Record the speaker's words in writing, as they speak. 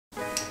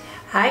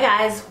Hi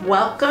guys,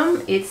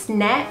 welcome. It's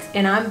Nat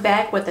and I'm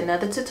back with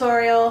another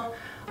tutorial,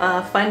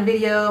 fun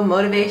video,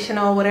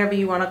 motivational, whatever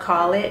you want to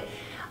call it.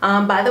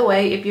 By the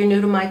way, if you're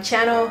new to my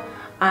channel,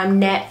 I'm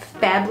Nat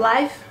Fab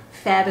Life.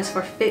 Fab is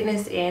for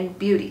fitness and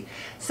beauty.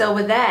 So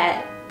with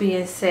that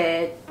being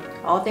said,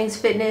 all things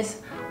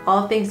fitness,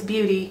 all things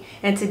beauty,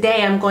 and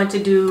today I'm going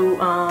to do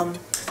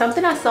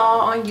something I saw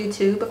on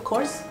YouTube. Of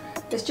course,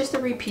 it's just a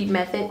repeat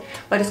method,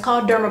 but it's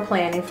called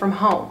dermaplaning from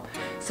home.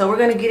 So we're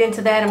going to get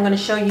into that. I'm going to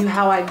show you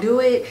how I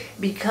do it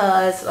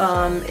because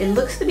it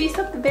looks to be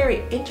something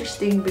very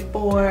interesting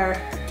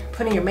before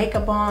putting your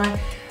makeup on.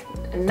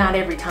 Not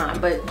every time,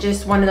 but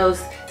just one of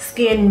those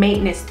skin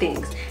maintenance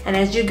things. And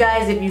as you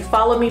guys, if you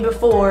followed me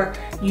before,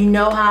 you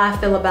know how I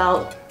feel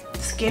about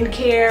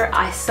skincare.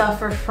 I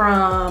suffer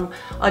from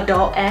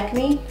adult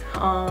acne.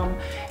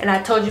 And I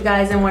told you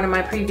guys in one of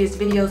my previous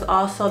videos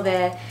also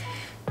that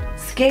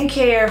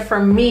skincare for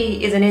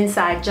me is an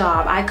inside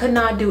job. I could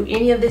not do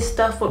any of this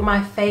stuff with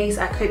my face.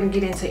 I couldn't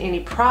get into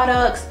any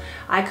products.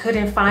 I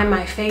couldn't find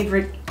my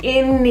favorite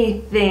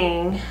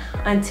anything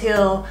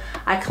until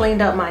I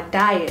cleaned up my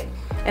diet.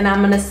 And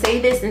I'm gonna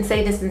say this and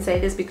say this and say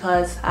this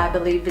because I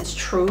believe it's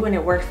true and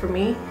it worked for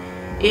me.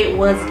 It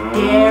was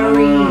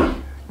dairy.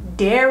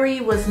 Dairy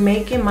was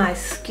making my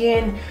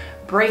skin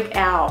break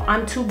out.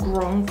 I'm too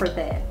grown for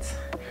that.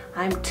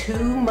 I'm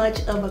too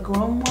much of a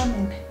grown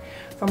woman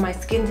for my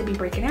skin to be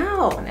breaking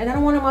out, and I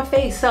don't want it on my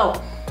face. So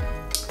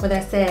with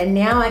that said,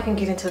 now I can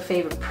get into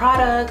favorite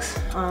products.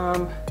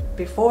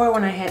 Before,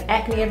 when I had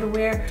acne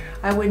everywhere,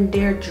 I wouldn't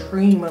dare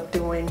dream of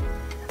doing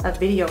a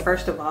video,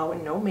 first of all,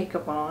 with no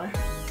makeup on.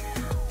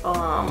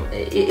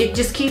 It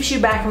just keeps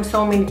you back from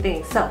so many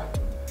things. So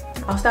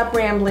I'll stop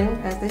rambling,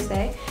 as they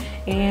say,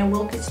 and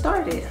we'll get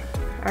started.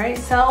 All right,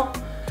 so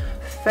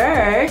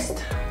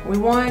first we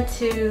want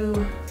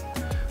to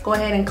go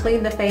ahead and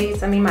clean the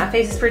face. I mean, my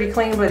face is pretty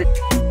clean, but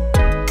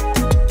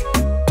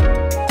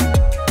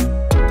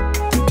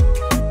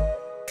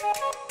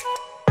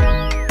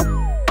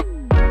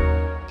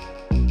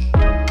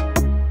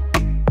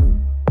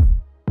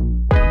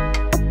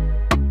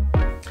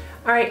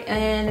all right,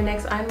 and the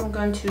next item I'm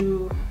going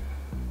to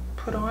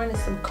put on is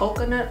some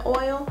coconut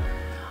oil.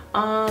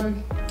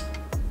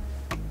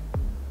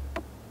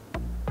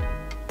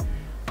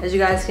 As you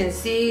guys can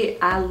see,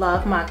 I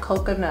love my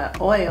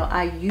coconut oil.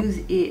 I use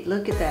it,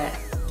 look at that.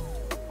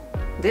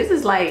 This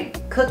is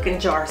like cooking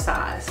jar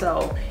size.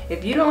 So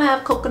if you don't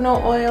have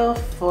coconut oil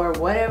for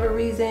whatever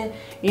reason,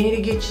 you need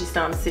to get you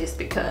some, sis,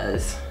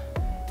 because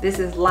this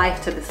is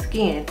life to the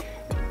skin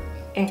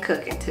and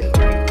cooking too.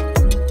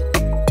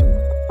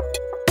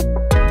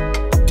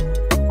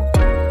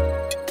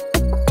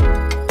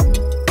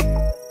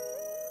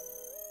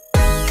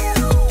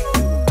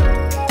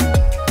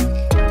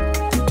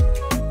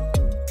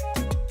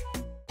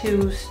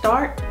 To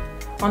start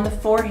on the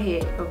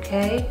forehead,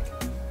 okay?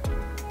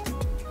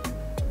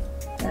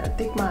 And I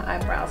think my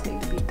eyebrows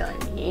need to be done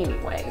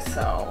anyway,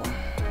 so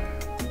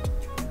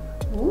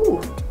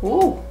ooh.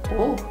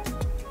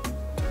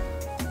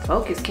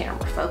 Focus,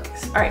 camera,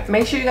 focus. All right,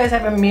 make sure you guys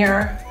have a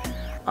mirror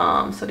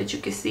so that you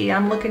can see.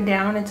 I'm looking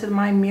down into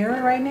my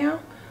mirror right now,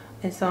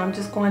 and so I'm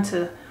just going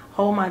to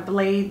hold my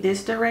blade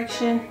this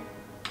direction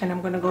and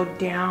I'm going to go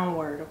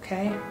downward,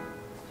 okay?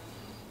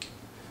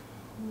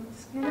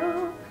 Let's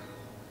go.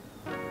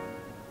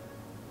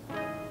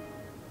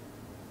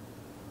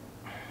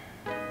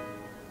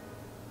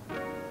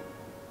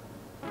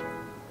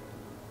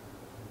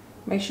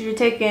 Make sure you're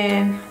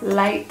taking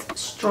light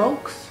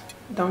strokes.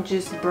 Don't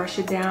just brush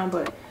it down,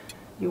 but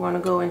you want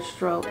to go in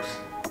strokes.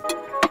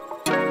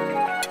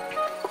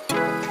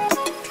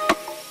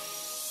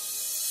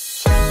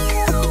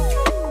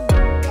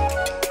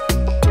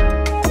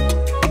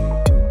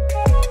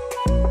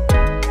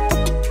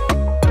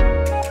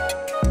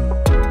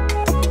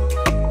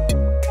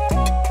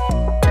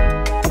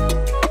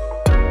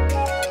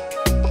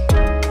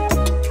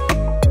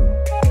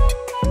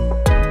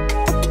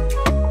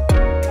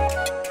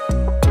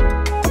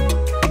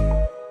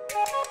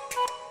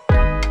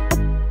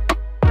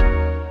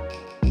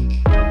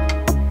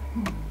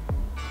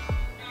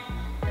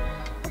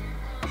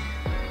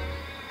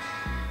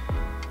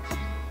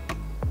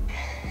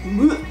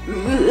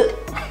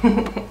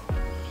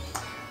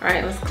 All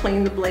right, let's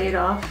clean the blade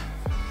off.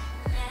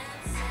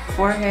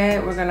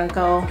 Forehead, we're gonna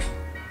go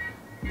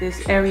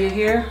this area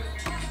here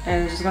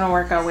and we're just gonna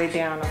work our way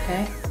down,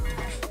 okay?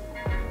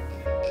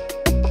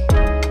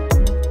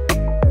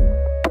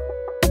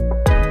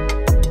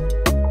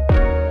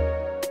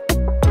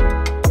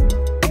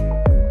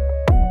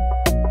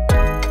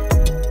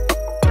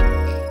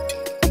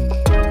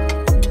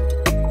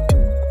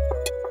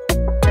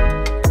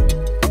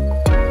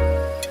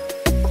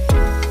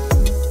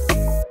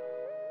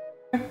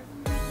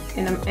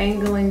 And I'm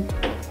angling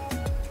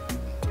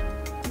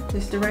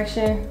this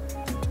direction.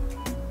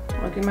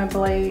 Look at my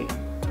blade.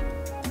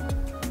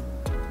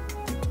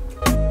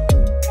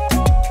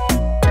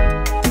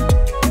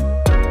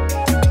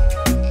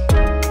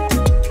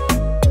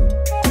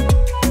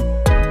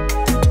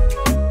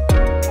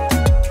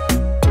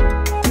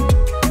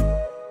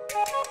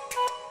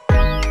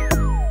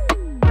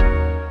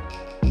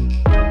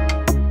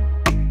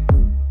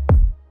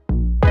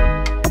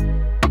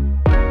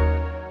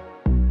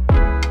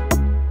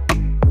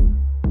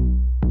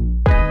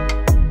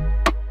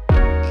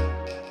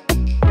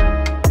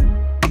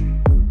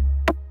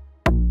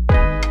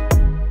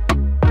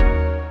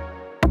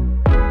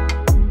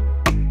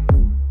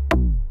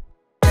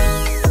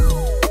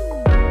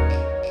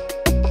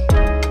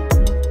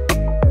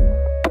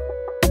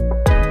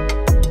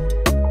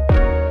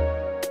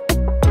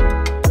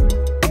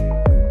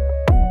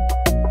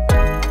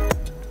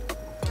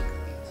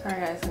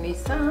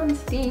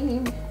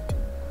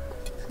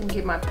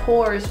 get my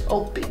pores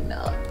open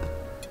up.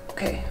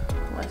 Okay,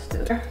 let's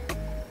do it.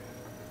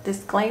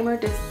 Disclaimer,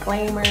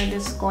 disclaimer,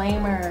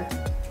 disclaimer.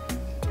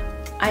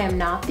 I am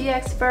not the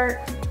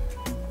expert.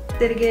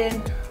 Did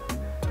again.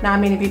 Not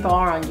many people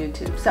are on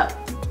YouTube. So,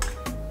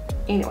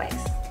 anyways,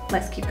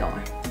 let's keep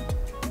going.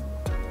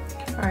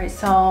 All right,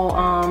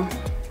 so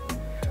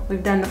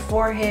we've done the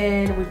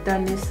forehead, we've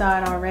done this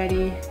side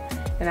already,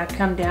 and I've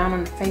come down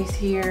on the face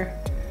here.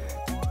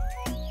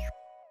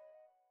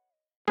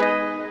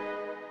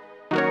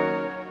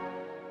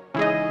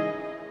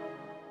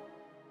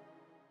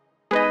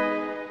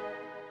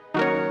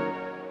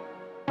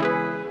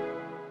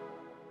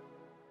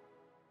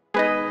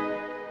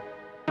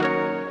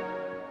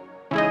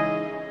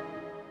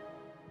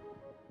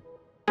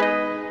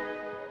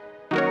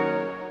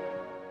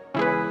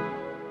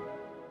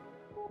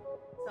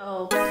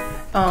 So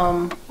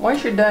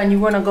once you're done, you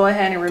want to go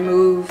ahead and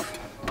remove,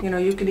 you know,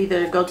 you could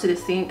either go to the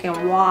sink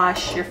and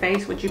wash your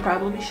face, which you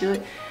probably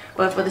should,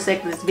 but for the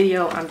sake of this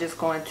video, I'm just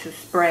going to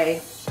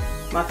spray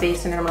my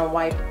face and then I'm going to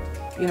wipe,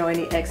 you know,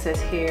 any excess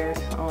hairs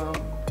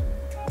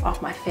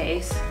off my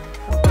face.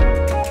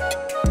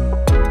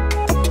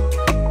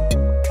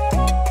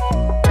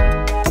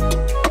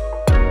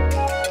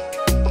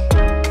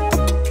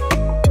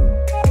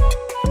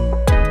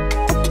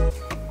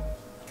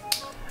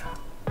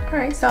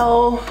 Alright,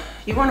 so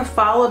you want to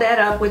follow that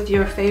up with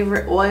your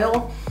favorite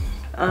oil.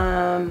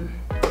 I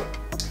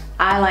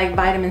like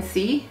vitamin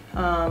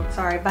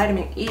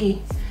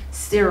E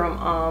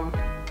serum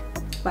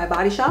by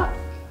Body Shop.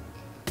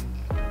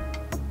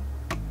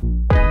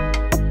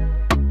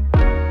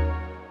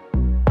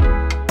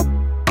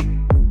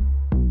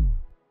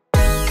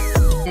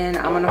 And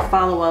I'm going to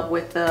follow up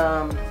with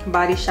the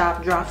Body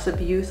Shop Drops of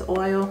Youth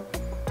oil.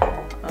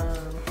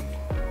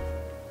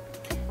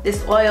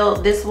 This oil,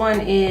 this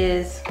one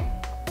is,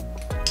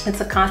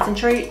 it's a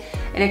concentrate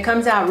and it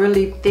comes out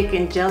really thick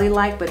and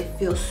jelly-like, but it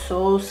feels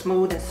so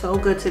smooth and so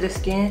good to the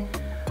skin.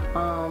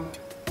 Show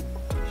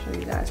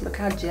you guys, look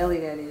how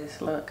jelly that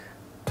is, look.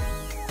 All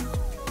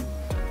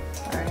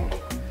right,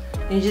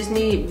 and you just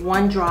need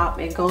one drop.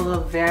 It goes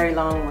a very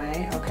long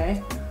way,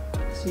 okay?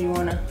 So you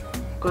wanna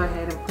go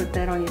ahead and put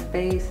that on your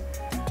face,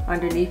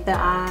 underneath the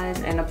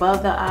eyes and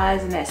above the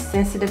eyes in that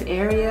sensitive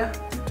area.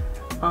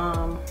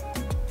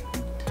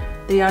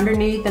 The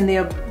underneath and the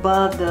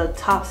above the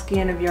top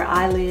skin of your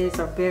eyelids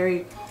are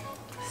very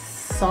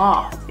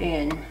soft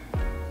and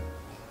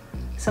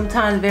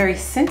sometimes very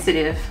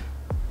sensitive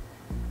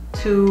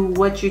to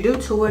what you do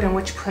to it and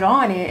what you put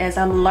on it. As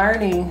I'm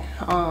learning,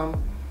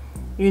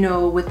 you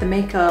know, with the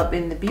makeup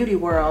in the beauty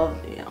world,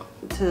 you know,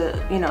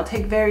 to, you know,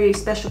 take very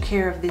special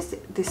care of this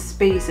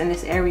space and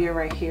this area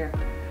right here.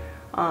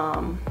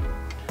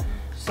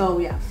 So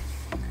yeah,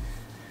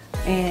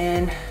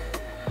 and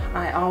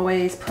I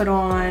always put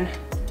on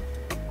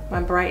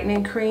my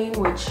brightening cream,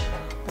 which,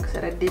 like I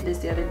said, I did this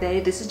the other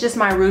day. This is just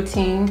my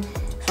routine,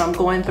 so I'm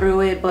going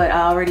through it, but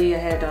I already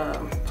had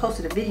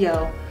posted a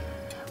video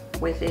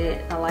with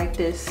it. I like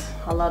this.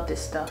 I love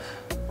this stuff.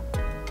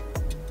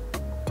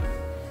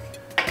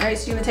 All right,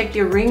 so you're gonna take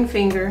your ring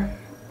finger,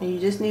 and you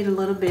just need a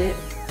little bit,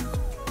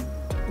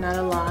 not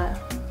a lot,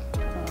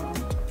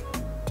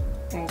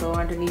 and go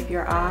underneath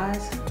your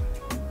eyes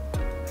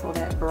for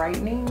that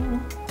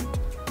brightening,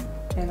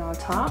 and on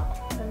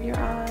top of your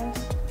eyes.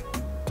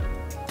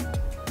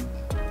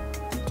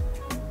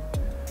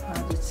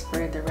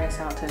 Spread the rest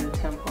out to the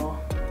temple.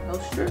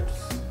 Those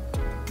strips.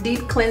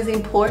 Deep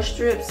Cleansing Pore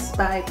Strips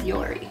by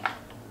Biore.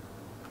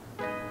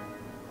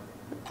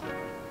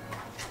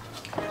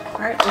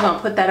 Alright, we're gonna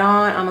put that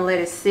on. I'm gonna let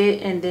it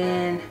sit and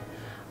then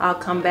I'll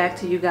come back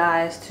to you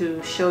guys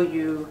to show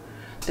you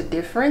the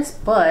difference.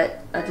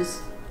 But I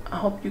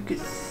hope you could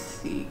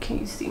see. Can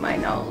you see my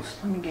nose?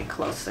 Let me get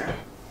closer.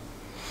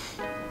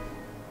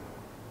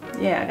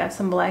 Yeah, I got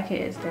some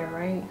blackheads there,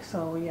 right?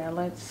 So yeah,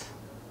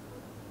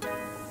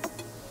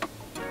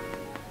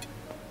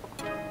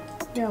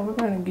 yeah, we're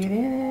gonna get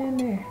in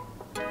there.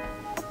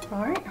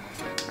 All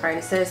right,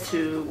 it says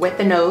to wet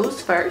the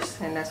nose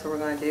first, and that's what we're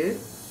gonna do.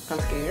 I'm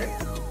scared.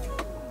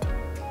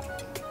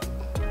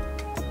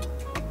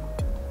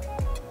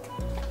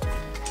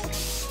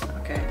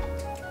 Okay.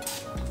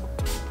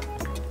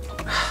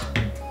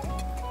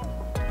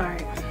 All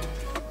right,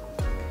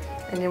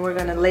 and then we're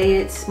gonna lay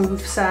it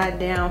smooth side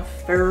down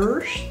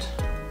first,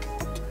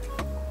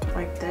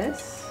 like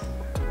this.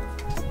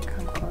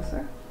 Come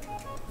closer.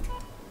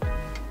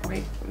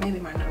 Wait, maybe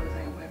my nose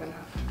ain't wet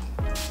enough.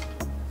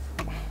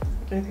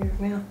 Right here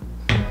now.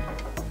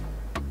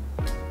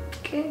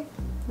 Okay,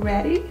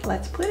 ready?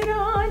 Let's put it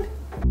on.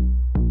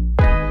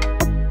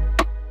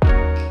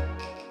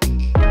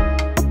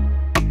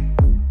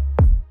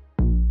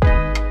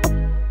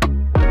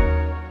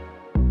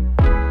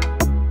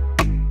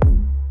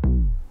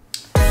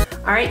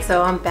 All right,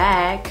 so I'm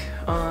back.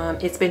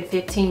 It's been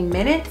 15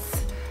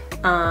 minutes.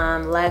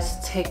 Let's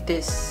take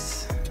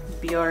this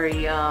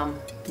Biore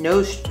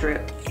nose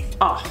strip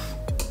off.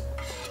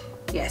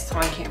 Yes,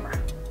 on camera.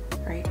 All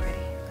right, ready?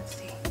 Let's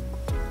see.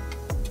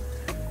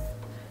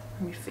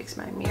 Let me fix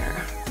my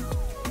mirror.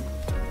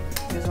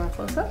 Here's one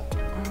close up.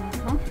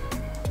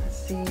 Let's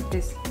see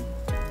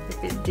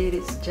if it did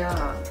its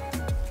job.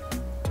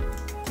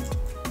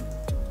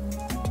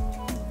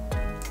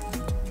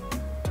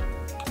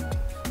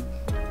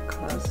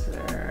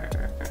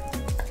 Closer.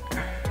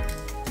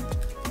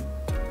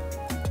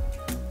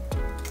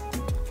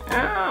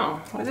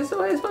 Ow! Is this the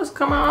way it's supposed to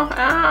come off?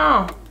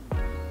 Ow!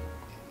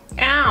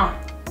 Ow!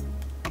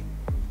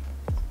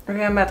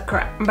 Okay, I'm about to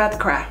cry. I'm about to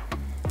cry.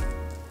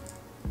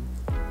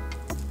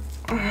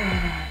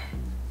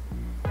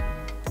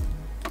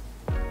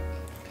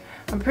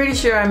 I'm pretty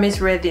sure I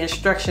misread the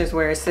instructions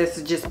where it says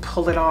to just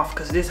pull it off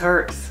because this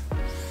hurts.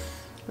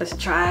 Let's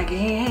try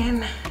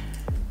again.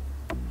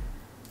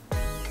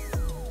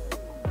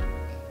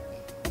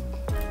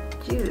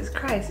 Jesus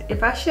Christ.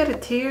 If I shed a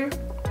tear,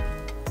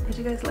 would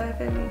you guys laugh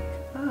at me?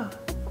 Oh.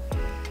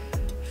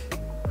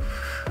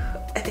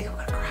 I think I'm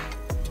gonna cry.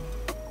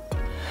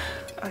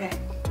 Okay.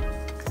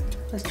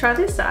 Let's try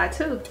this side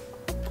too.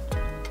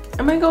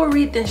 I'm gonna go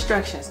read the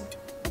instructions.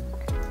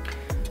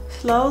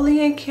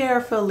 Slowly and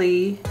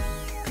carefully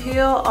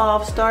peel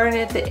off, starting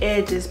at the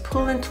edges,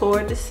 pulling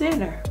toward the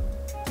center.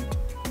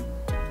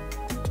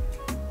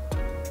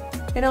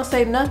 It don't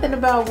say nothing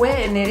about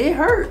wetting it. It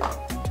hurt.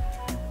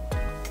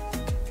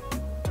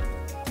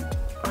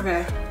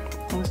 Okay,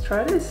 let's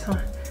try this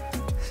one.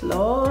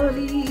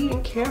 Slowly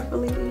and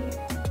carefully.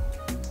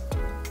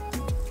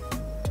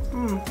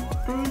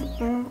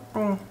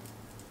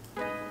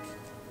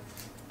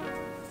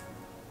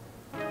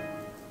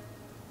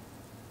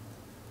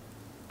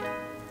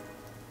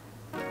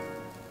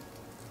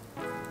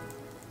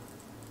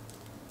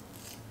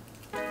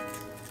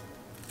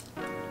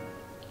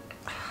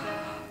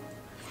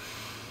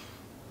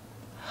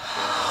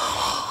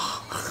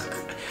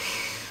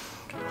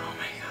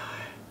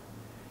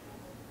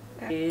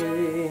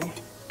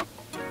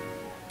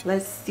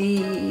 Let's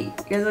see. You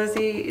guys want to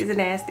see? Is it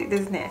nasty?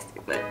 This is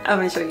nasty, but I'm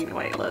gonna show you the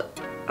way it looks.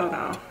 Oh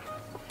no.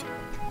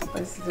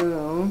 Let's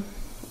zoom.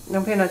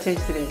 Don't pay no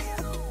attention to this.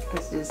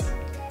 It's just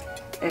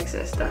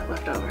excess stuff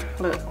left over.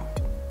 Look.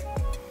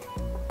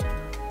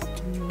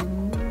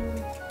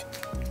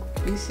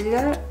 You see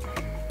that?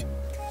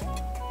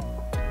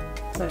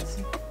 That's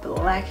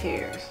black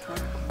hairs.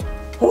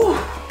 Whew.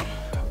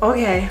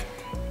 Okay.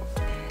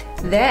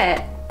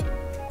 That,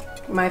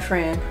 my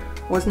friend,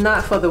 was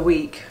not for the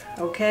weak.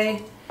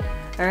 Okay.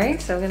 All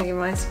right, so I'm gonna get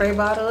my spray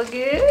bottle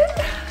again,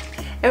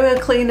 and we'll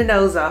clean the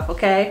nose off,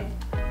 okay?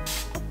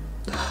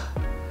 All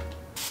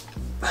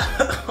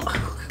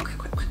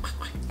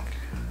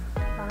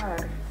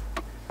right.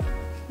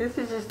 This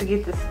is just to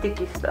get the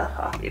sticky stuff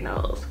off your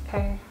nose,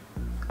 okay?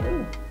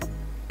 Ooh.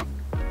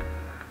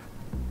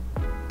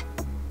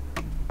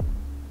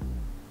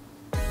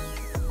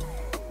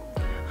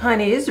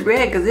 Honey, it's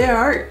red because it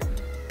hurt,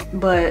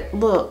 but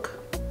look,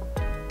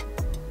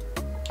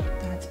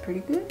 that's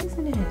pretty good,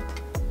 isn't it?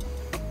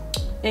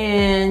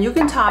 And you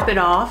can top it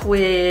off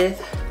with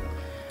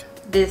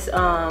this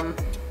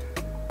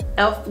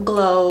Elf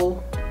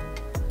Glow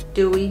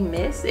Dewy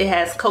Mist. It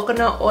has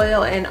coconut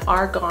oil and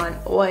argan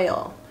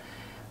oil.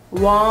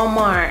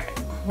 Walmart,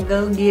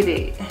 go get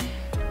it.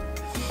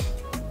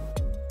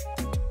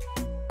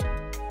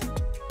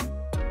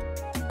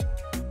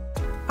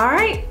 All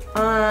right,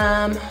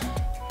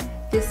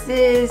 this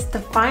is the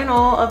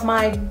final of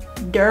my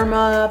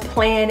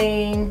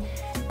Dermaplaning.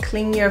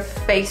 Clean your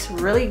face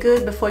really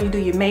good before you do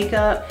your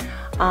makeup.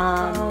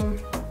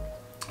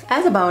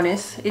 As a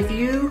bonus, if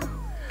you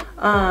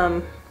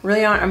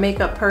really aren't a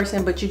makeup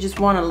person but you just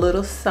want a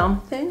little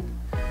something,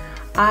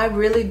 I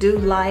really do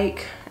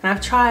like, and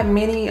I've tried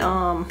many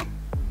what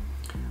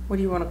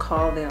do you want to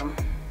call them,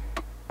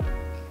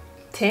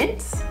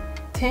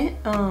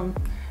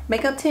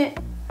 makeup tint,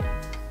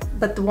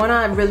 but the one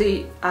I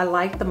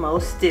like the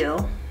most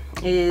still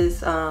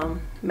is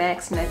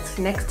MAC's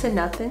Next to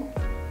Nothing.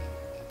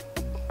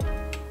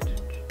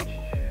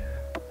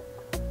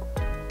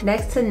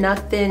 Next to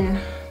Nothing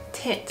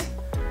tint.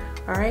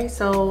 All right,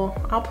 so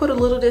I'll put a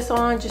little of this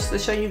on just to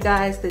show you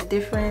guys the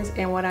difference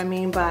and what I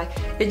mean by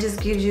it. Just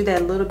gives you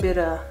that little bit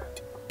of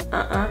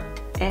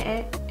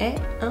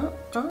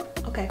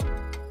okay.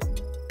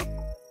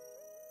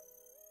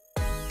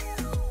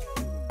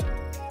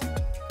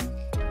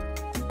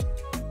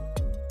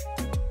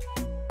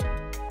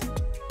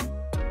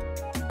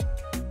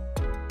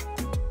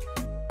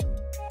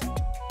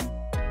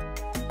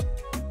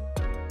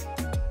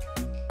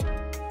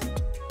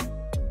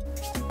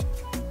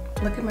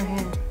 Look at my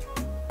hand.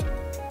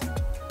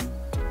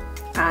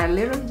 I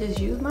literally just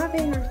use my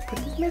fingers, put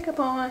this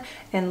makeup on,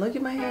 and look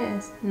at my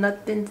hands.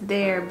 Nothing's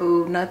there,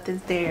 boo,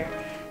 nothing's there.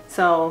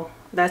 So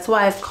that's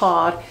why it's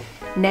called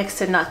Next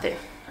to Nothing.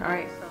 All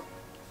right, so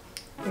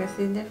you guys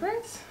see the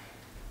difference?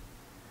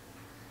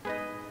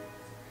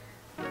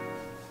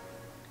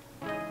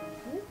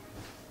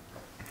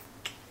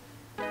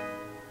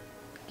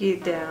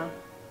 Get down.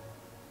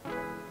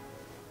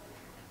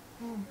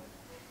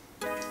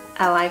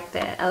 I like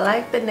that. I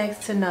like the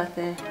Next to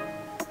Nothing.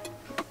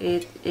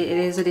 It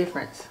is a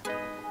difference.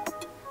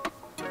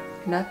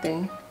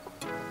 Nothing.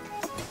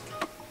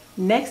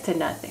 Next to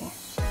nothing.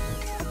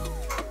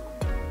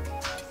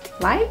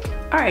 Like?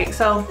 All right,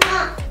 so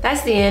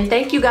that's the end.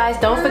 Thank you guys.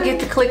 Don't forget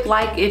to click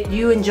like if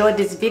you enjoyed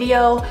this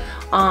video.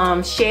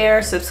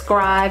 Share,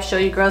 subscribe, show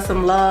your girls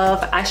some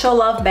love. I show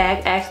love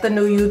back. Ask the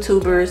new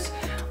YouTubers.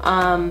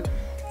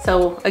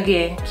 So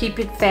again, keep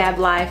it fab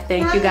life.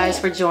 Thank you guys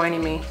for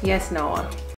joining me. Yes, Noah.